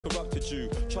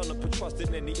trust you. Trying to put trust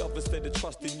in any other instead of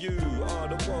trusting you.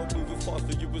 The world moving fast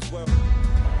for you as well.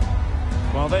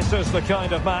 Well, this is the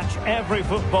kind of match every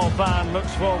football fan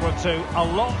looks forward to. A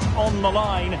lot on the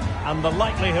line and the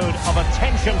likelihood of a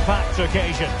tension-packed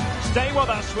occasion. Stay with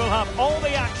us. We'll have all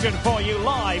the action for you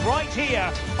live right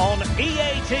here on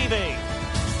EA TV.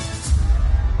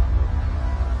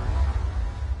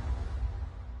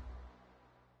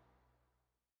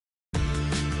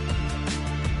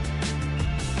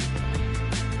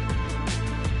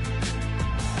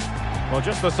 Well,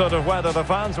 just the sort of weather the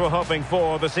fans were hoping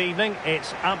for this evening.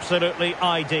 It's absolutely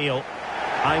ideal.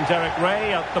 I'm Derek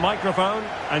Ray at the microphone,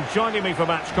 and joining me for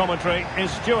match commentary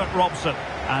is Stuart Robson.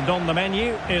 And on the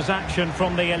menu is action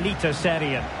from the Elite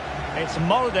Serie. It's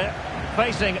Molde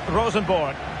facing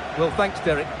Rosenborg. Well, thanks,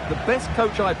 Derek. The best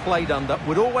coach I played under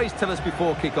would always tell us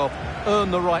before kick-off,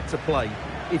 earn the right to play.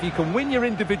 If you can win your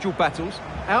individual battles,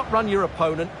 outrun your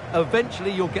opponent,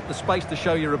 eventually you'll get the space to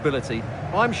show your ability.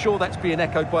 I'm sure that's being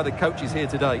echoed by the coaches here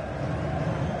today.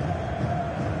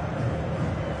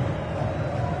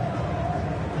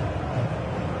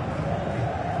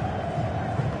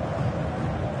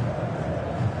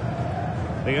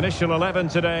 The initial 11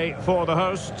 today for the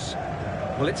hosts.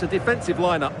 Well, it's a defensive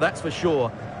lineup, that's for sure.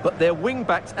 But their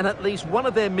wing-backs and at least one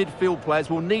of their midfield players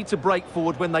will need to break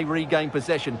forward when they regain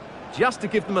possession, just to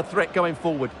give them a threat going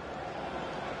forward.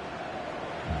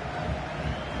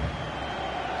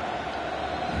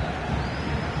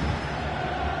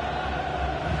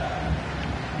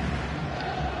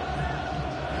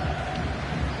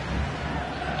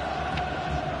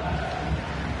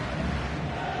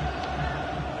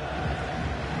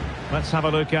 Let's have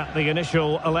a look at the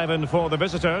initial 11 for the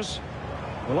visitors.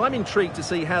 Well, I'm intrigued to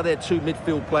see how their two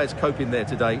midfield players cope in there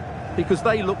today, because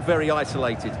they look very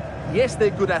isolated. Yes, they're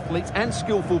good athletes and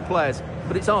skillful players,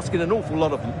 but it's asking an awful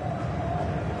lot of them.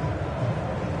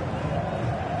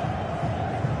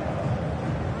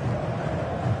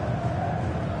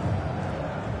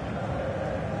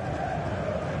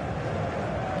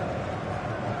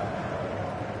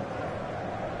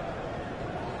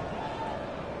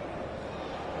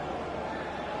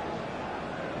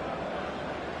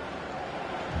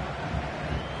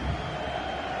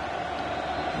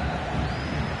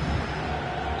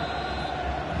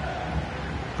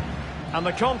 And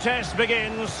the contest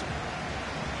begins.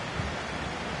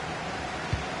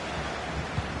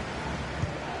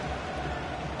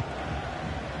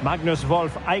 Magnus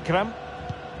Wolf Eikrem.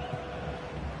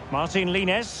 Martin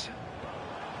Lines.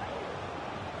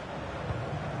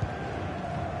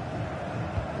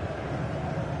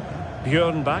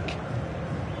 Björnbach.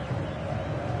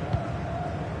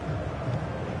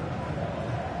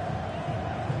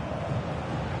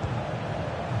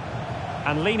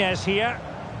 And Lines here.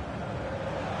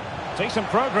 Decent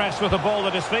progress with the ball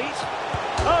at his feet.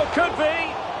 Oh, could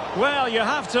be. Well, you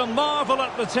have to marvel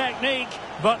at the technique,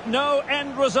 but no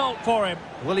end result for him.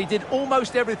 Well, he did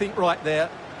almost everything right there.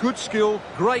 Good skill,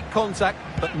 great contact,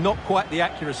 but not quite the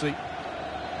accuracy.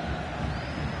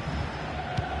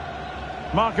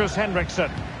 Marcus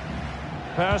Henriksen.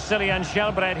 Per Cillian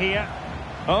Shelbred here.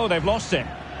 Oh, they've lost it.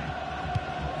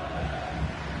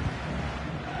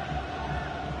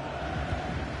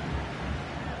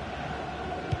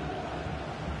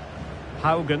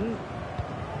 Haugen.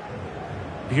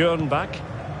 Björnbach.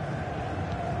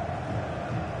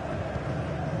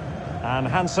 And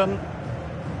Hansen.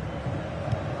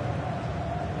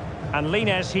 And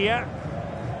Lines here.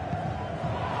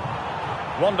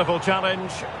 Wonderful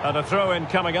challenge and a throw-in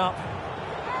coming up.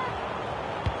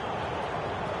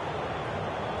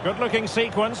 Good-looking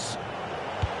sequence.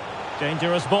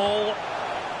 Dangerous ball.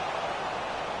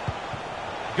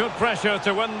 Good pressure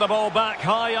to win the ball back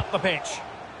high up the pitch.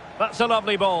 That's a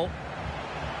lovely ball.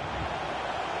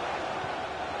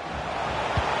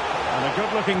 And a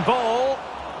good-looking ball.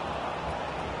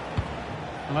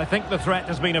 And I think the threat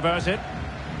has been averted.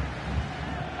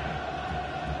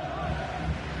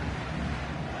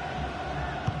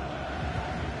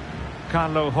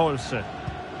 Carlo Holse.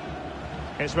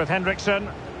 It's with Henriksen.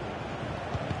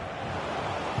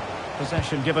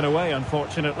 Possession given away,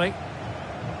 unfortunately.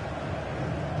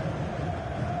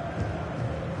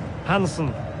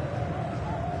 Hansen.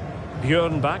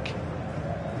 Björnbach.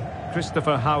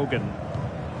 Christopher Haugen.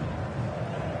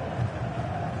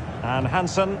 And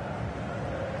Hansen.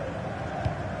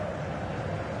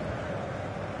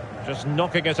 Just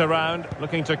knocking it around,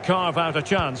 looking to carve out a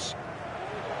chance.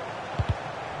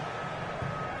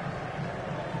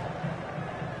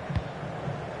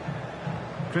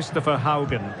 Christopher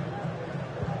Haugen.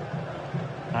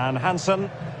 And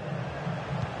Hansen.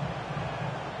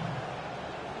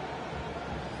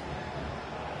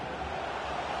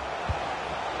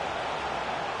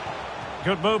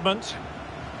 Good movement.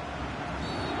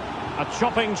 A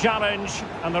chopping challenge,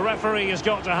 and the referee has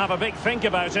got to have a big think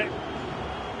about it.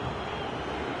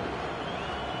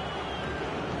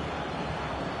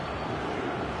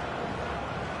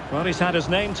 Well, he's had his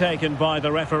name taken by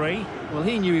the referee. Well,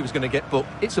 he knew he was going to get booked.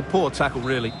 It's a poor tackle,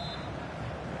 really.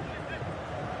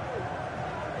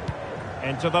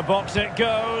 Into the box it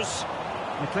goes.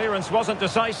 The clearance wasn't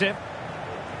decisive.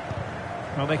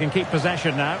 Well, they can keep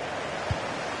possession now.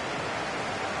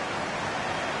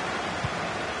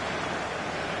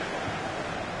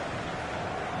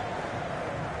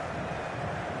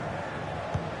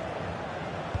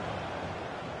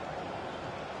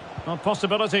 Well,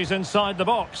 possibilities inside the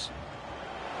box.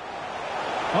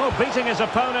 Oh, beating his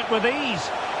opponent with ease.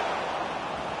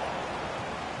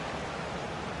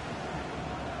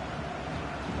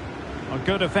 A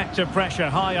good effective pressure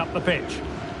high up the pitch.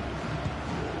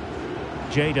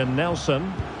 Jadon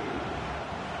Nelson.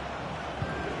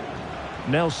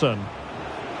 Nelson.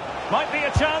 Might be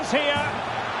a chance here.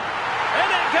 In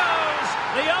it goes!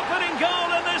 The opening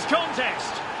goal in this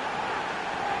contest.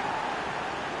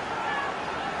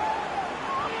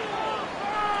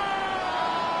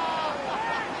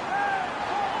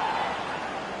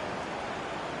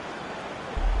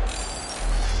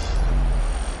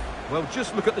 Well,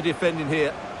 just look at the defending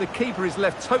here. The keeper is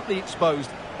left totally exposed.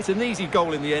 It's an easy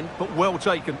goal in the end, but well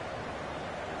taken.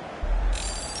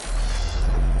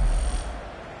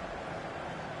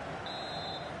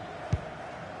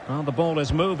 Well, the ball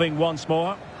is moving once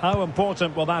more. How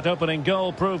important will that opening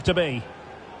goal prove to be?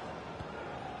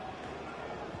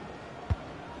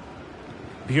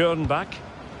 Björn back.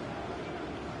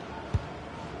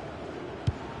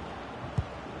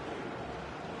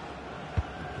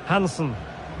 Hansen.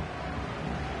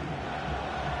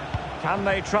 Can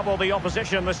they trouble the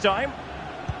opposition this time?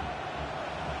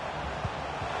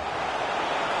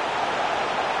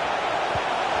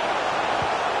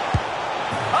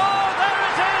 Oh, there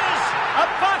it is! A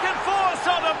back and forth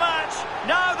sort of match.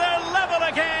 Now they're level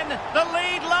again. The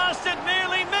lead lasted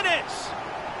merely minutes.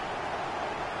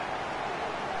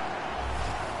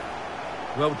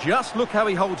 Well, just look how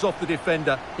he holds off the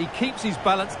defender. He keeps his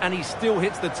balance and he still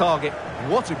hits the target.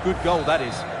 What a good goal that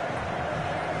is.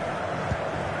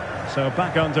 So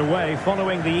back underway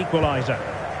following the equaliser.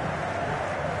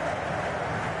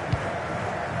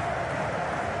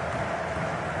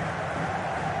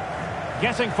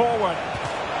 Getting forward.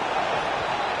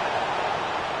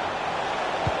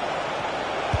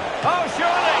 Oh,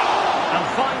 surely! And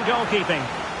fine goalkeeping.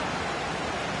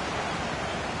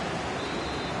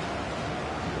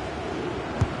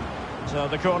 So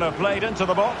the corner played into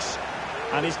the box.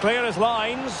 And he's clear as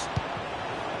lines.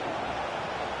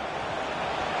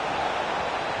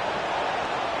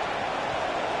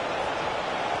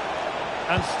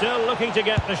 And still looking to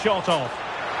get the shot off.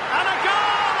 And a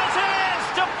goal it is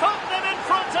to put them in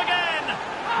front again.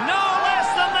 No less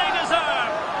than they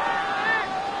deserve.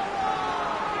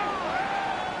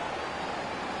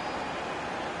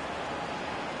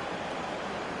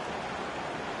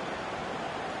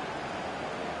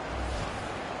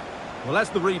 Well, as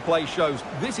the replay shows,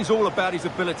 this is all about his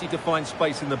ability to find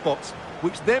space in the box,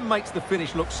 which then makes the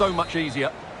finish look so much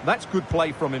easier. That's good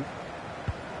play from him.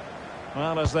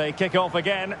 Well, as they kick off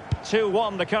again,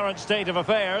 2-1 the current state of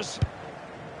affairs.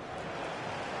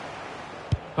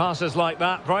 Passes like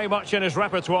that, very much in his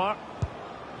repertoire.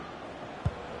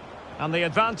 And the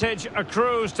advantage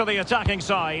accrues to the attacking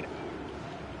side.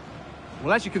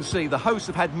 Well, as you can see, the hosts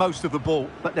have had most of the ball,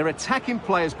 but their attacking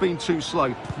play has been too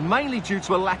slow, mainly due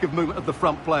to a lack of movement of the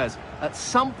front players. At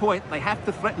some point, they have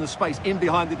to threaten the space in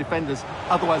behind the defenders,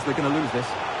 otherwise they're going to lose this.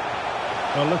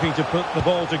 Well, looking to put the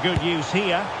ball to good use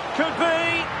here. Could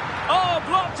be! Oh,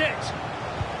 blocked it!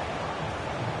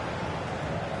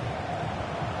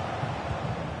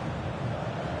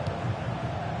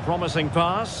 Promising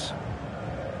pass.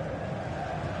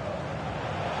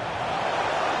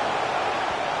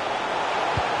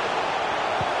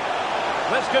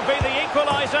 This could be the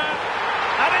equaliser.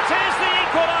 And it is the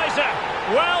equaliser!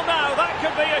 Well, now, that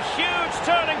could be a huge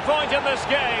turning point in this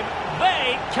game.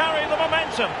 They carry the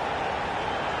momentum.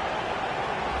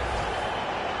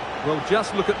 Well,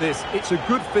 just look at this. It's a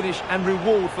good finish and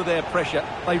reward for their pressure.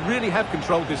 They really have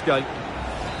controlled this game.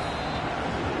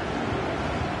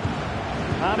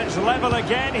 And it's level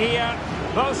again here.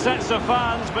 Both sets of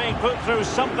fans being put through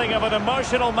something of an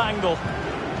emotional mangle.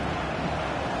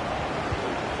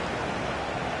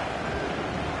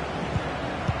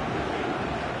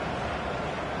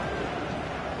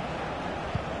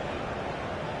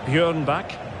 Björn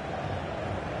back.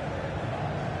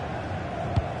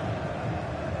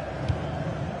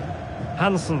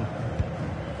 Hansen.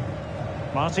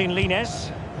 Martin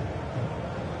Lines.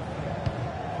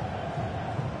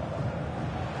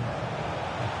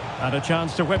 And a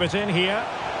chance to whip it in here.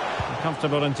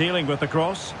 Comfortable in dealing with the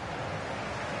cross.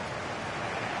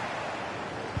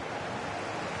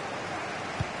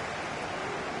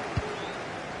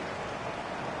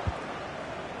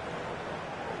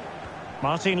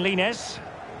 Martin Lines.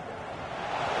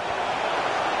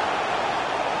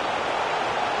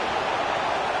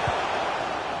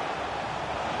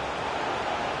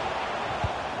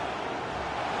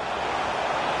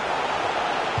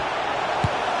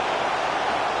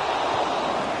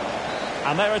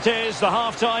 And there it is, the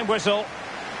half-time whistle.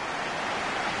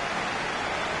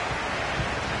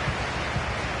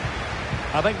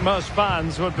 I think most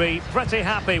fans would be pretty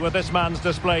happy with this man's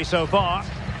display so far.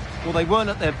 Well, they weren't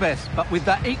at their best, but with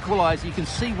that equaliser, you can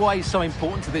see why he's so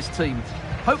important to this team.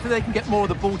 Hopefully they can get more of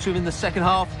the ball to him in the second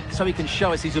half, so he can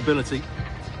show us his ability.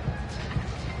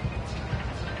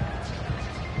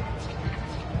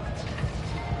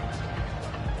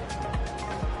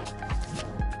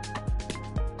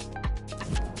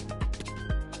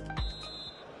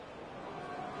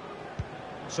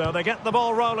 So they get the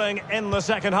ball rolling in the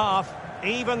second half.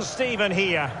 Even Steven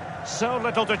here. So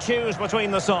little to choose between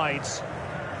the sides.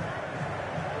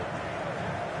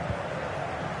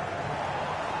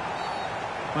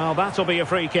 Well, that'll be a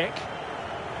free kick.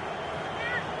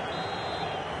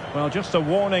 Well, just a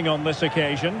warning on this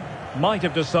occasion. Might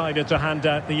have decided to hand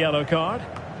out the yellow card.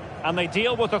 And they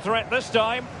deal with the threat this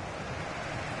time.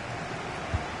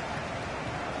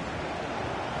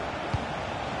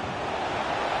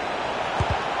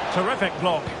 Terrific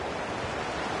block.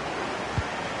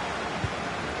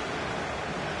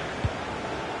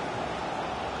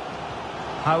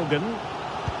 Haugen.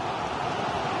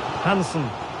 Hansen.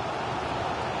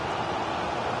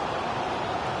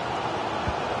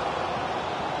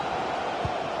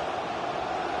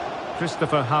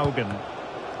 Christopher Haugen.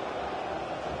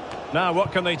 Now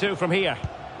what can they do from here?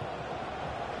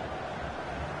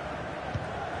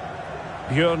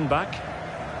 Björnbach.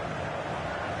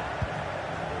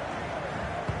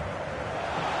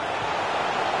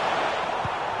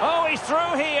 Oh, he's through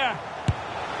here.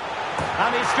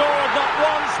 And he scored not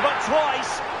once but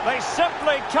twice. They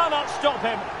simply cannot stop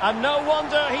him. And no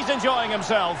wonder he's enjoying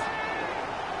himself.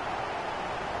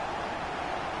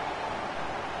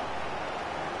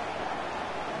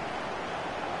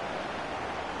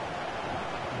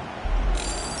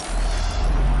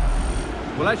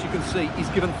 Well, as you can see, he's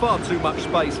given far too much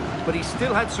space, but he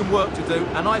still had some work to do,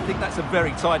 and I think that's a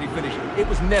very tidy finish. It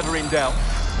was never in doubt.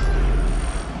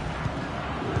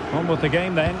 On with the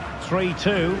game then,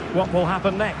 3-2. What will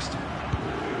happen next?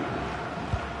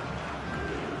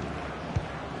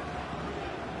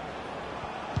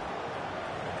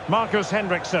 Marcus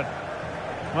Henriksen.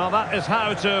 Well, that is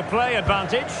how to play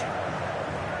advantage.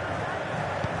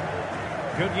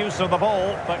 Good use of the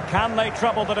ball, but can they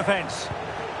trouble the defence?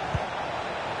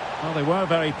 Well, they were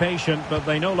very patient, but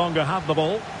they no longer have the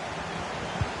ball.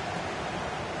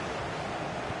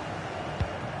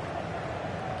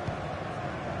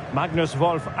 Magnus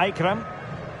Wolf Eikrem.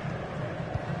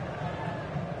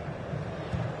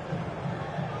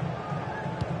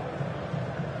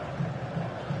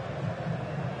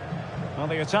 Well,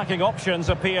 the attacking options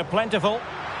appear plentiful.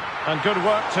 And good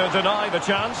work to deny the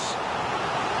chance.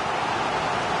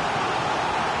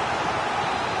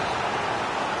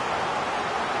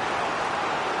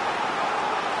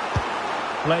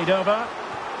 Played over.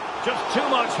 Just too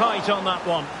much height on that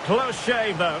one. Close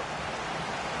shave, though.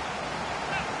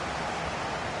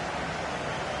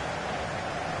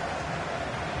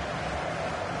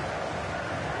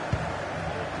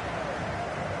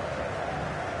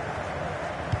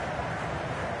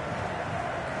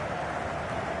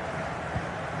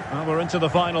 Well, we're into the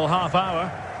final half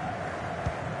hour.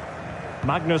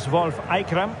 Magnus Wolf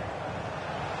Eikrem.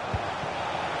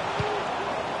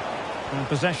 And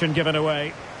possession given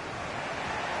away.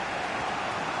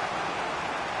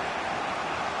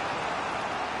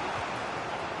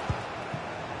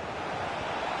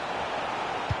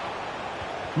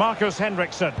 Marcus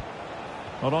Henriksen.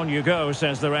 Well, on you go,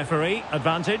 says the referee.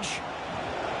 Advantage.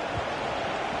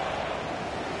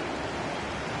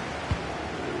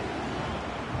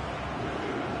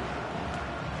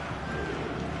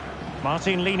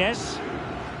 Martin Lines.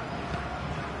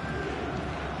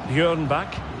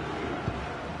 Björnbach.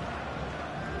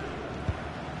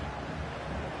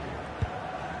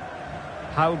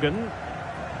 Haugen.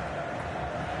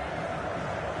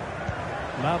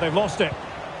 Now they've lost it.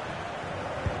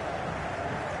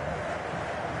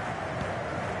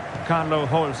 Carlo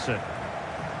Holse.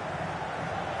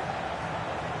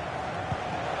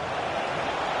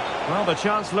 Well, the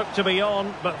chance looked to be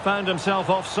on, but found himself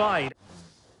offside.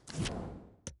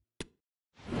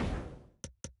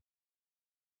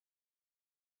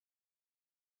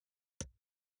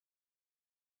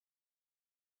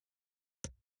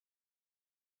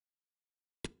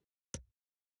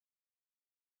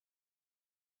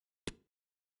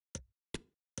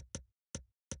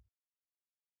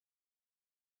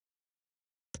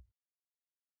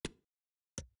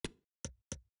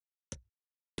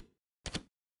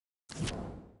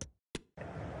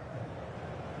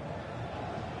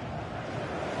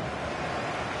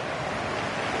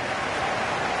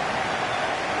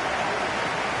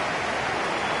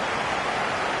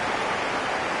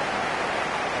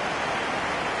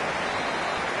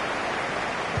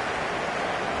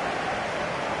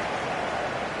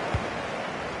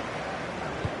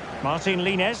 Martin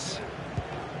Lines.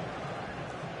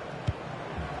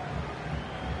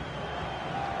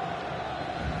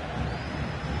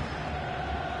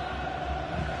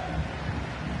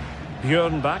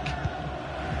 Björn back.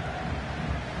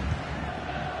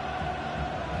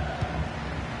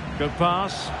 Good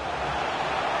pass.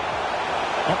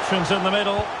 Options in the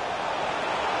middle.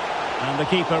 And the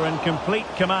keeper in complete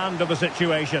command of the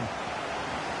situation.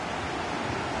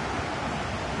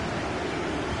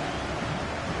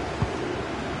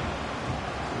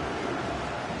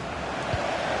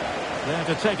 There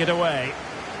to take it away.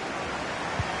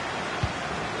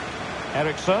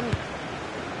 Eriksson.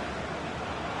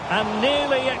 And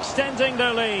nearly extending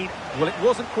their lead. Well, it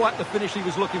wasn't quite the finish he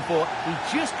was looking for.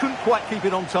 He just couldn't quite keep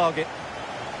it on target.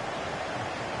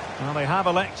 Well, they have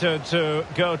elected to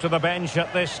go to the bench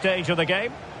at this stage of the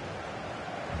game.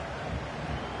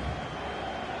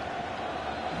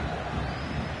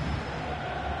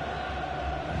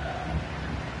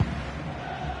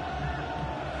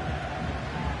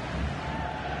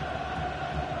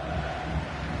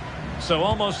 So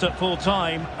almost at full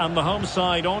time, and the home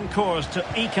side on course to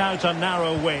eke out a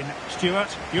narrow win.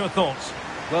 Stuart, your thoughts?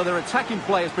 Well, their attacking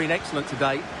play has been excellent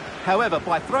today. However,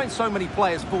 by throwing so many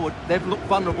players forward, they've looked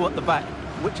vulnerable at the back,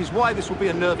 which is why this will be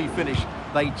a nervy finish.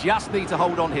 They just need to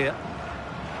hold on here.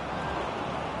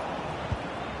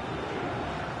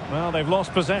 Well, they've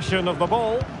lost possession of the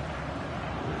ball.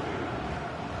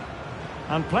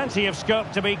 And plenty of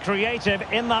scope to be creative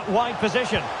in that wide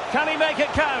position. Can he make it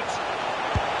count?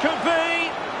 Could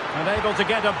be. And able to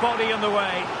get a body in the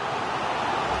way.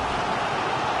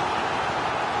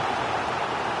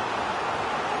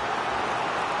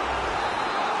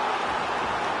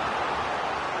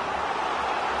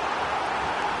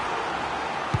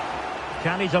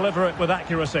 Can he deliver it with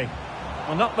accuracy?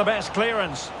 Well, not the best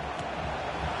clearance.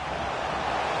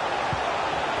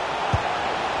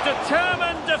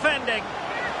 Determined defending.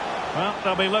 Well,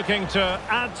 they'll be looking to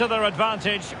add to their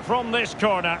advantage from this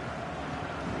corner.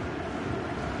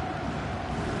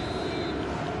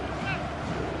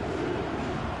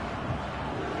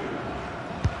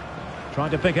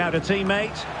 Trying to pick out a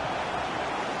teammate.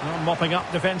 Well, mopping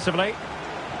up defensively.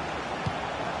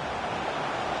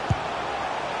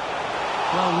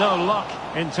 Well, no luck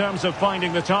in terms of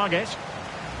finding the target.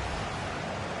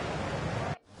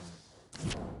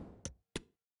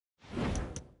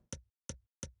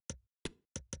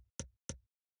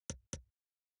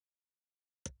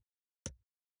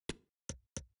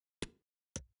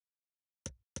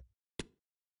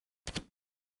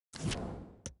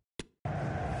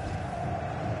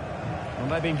 Well,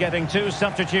 they've been getting two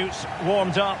substitutes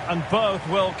warmed up, and both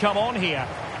will come on here.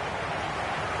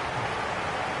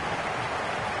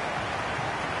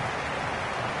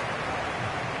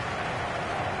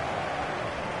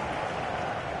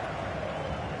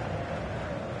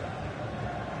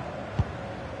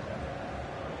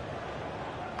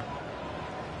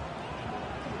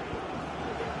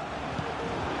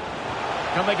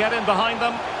 Can they get in behind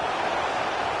them?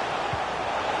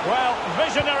 Well,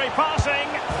 visionary passing.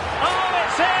 Oh,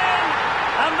 it's in!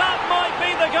 And that might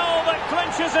be the goal that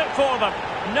clinches it for them.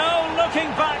 No looking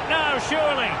back now,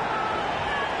 surely.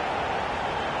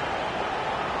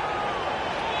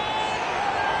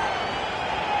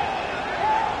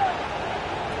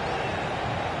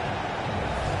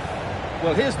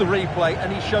 Well, here's the replay,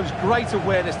 and he shows great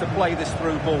awareness to play this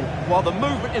through ball, while the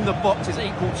movement in the box is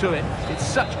equal to it. It's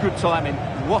such good timing.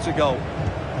 What a goal.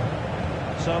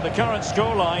 So the current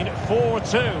scoreline,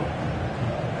 4-2.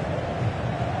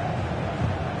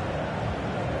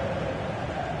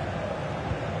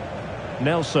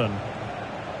 Nelson.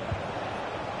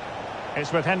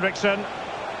 It's with Henriksen. He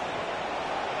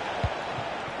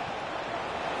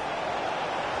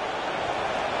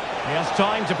has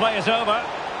time to play it over.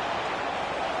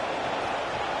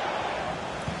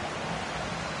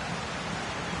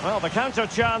 Well, the counter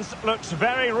chance looks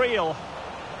very real.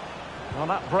 Well,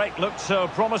 that break looked so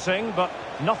promising, but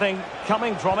nothing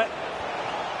coming from it.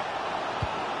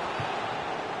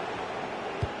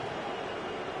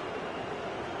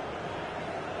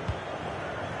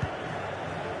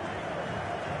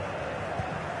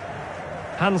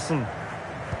 Hansen.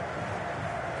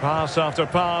 Pass after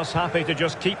pass, happy to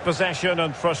just keep possession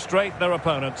and frustrate their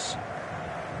opponents.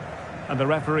 And the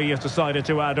referee has decided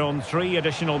to add on 3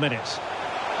 additional minutes.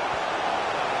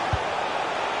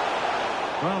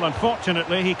 Well,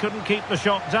 unfortunately, he couldn't keep the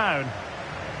shot down.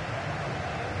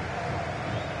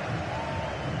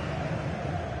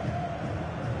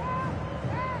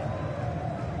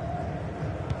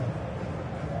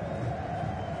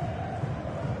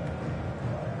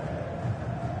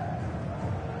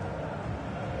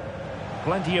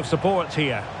 Plenty of support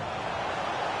here.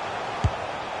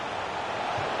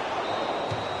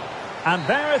 And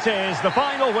there it is, the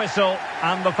final whistle,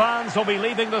 and the fans will be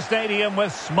leaving the stadium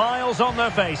with smiles on their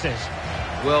faces.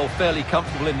 Well, fairly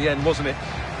comfortable in the end, wasn't it?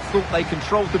 Thought they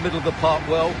controlled the middle of the park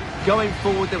well. Going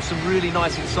forward, there was some really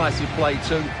nice, incisive play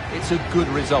too. It's a good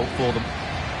result for them.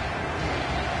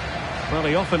 Well,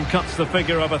 he often cuts the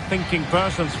figure of a thinking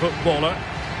person's footballer,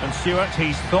 and Stuart,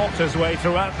 he's thought his way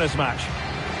throughout this match.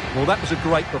 Well, that was a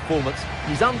great performance.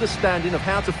 His understanding of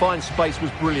how to find space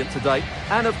was brilliant today.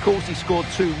 And, of course, he scored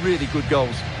 2 really good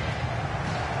goals.